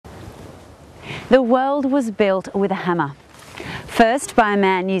The world was built with a hammer. First by a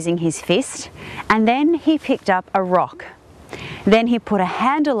man using his fist, and then he picked up a rock. Then he put a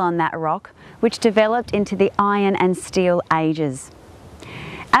handle on that rock, which developed into the iron and steel ages.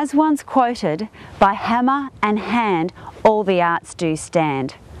 As once quoted, by hammer and hand all the arts do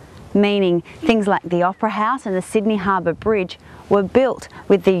stand, meaning things like the Opera House and the Sydney Harbour Bridge were built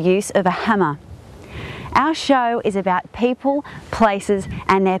with the use of a hammer. Our show is about people, places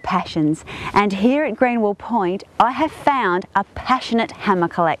and their passions, and here at Greenwell Point I have found a passionate hammer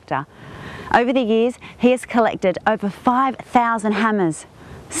collector. Over the years he has collected over 5,000 hammers.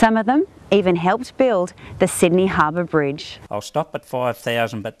 Some of them even helped build the Sydney Harbour Bridge. I'll stop at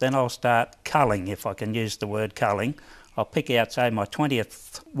 5,000, but then I'll start culling, if I can use the word culling. I'll pick out, say, my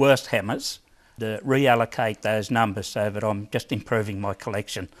 20th worst hammers to reallocate those numbers so that I'm just improving my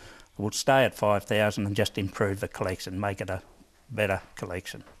collection. I would stay at 5,000 and just improve the collection, make it a better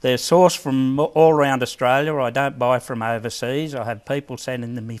collection. They're sourced from all around Australia. I don't buy from overseas. I have people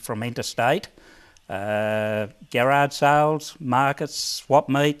sending them me from interstate. Garage sales, markets, swap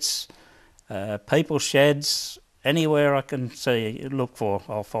meets, people's sheds, anywhere I can look for,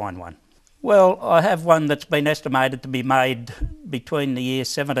 I'll find one. Well, I have one that's been estimated to be made between the year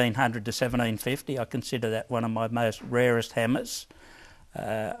 1700 to 1750. I consider that one of my most rarest hammers.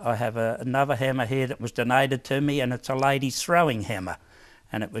 I have another hammer here that was donated to me, and it's a lady's throwing hammer,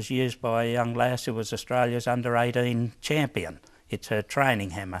 and it was used by a young lass who was Australia's under-18 champion. It's her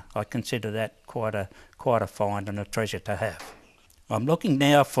training hammer. I consider that quite a find and a treasure to have. I'm looking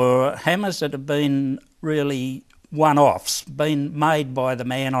now for hammers that have been really one-offs, been made by the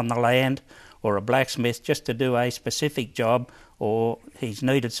man on the land or a blacksmith just to do a specific job, or he's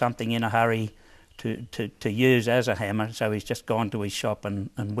needed something in a hurry to use as a hammer, so he's just gone to his shop and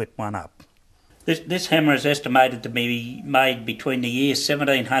whipped one up. This hammer is estimated to be made between the years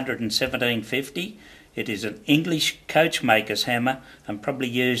 1700 and 1750. It is an English coachmaker's hammer and probably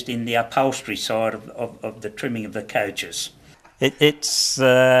used in the upholstery side of the trimming of the coaches. I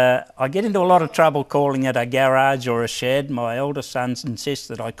get into a lot of trouble calling it a garage or a shed. My older sons insist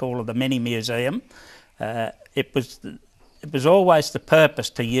that I call it a mini museum. It was always the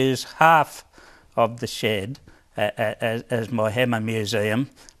purpose to use half of the shed as my hammer museum,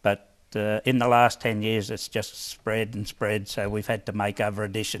 but in the last 10 years it's just spread and spread, so we've had to make other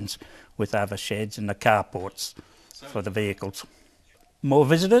additions with other sheds and the carports for the vehicles. More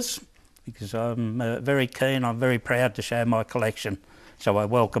visitors, because I'm very keen, I'm very proud to show my collection, so I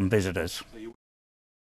welcome visitors.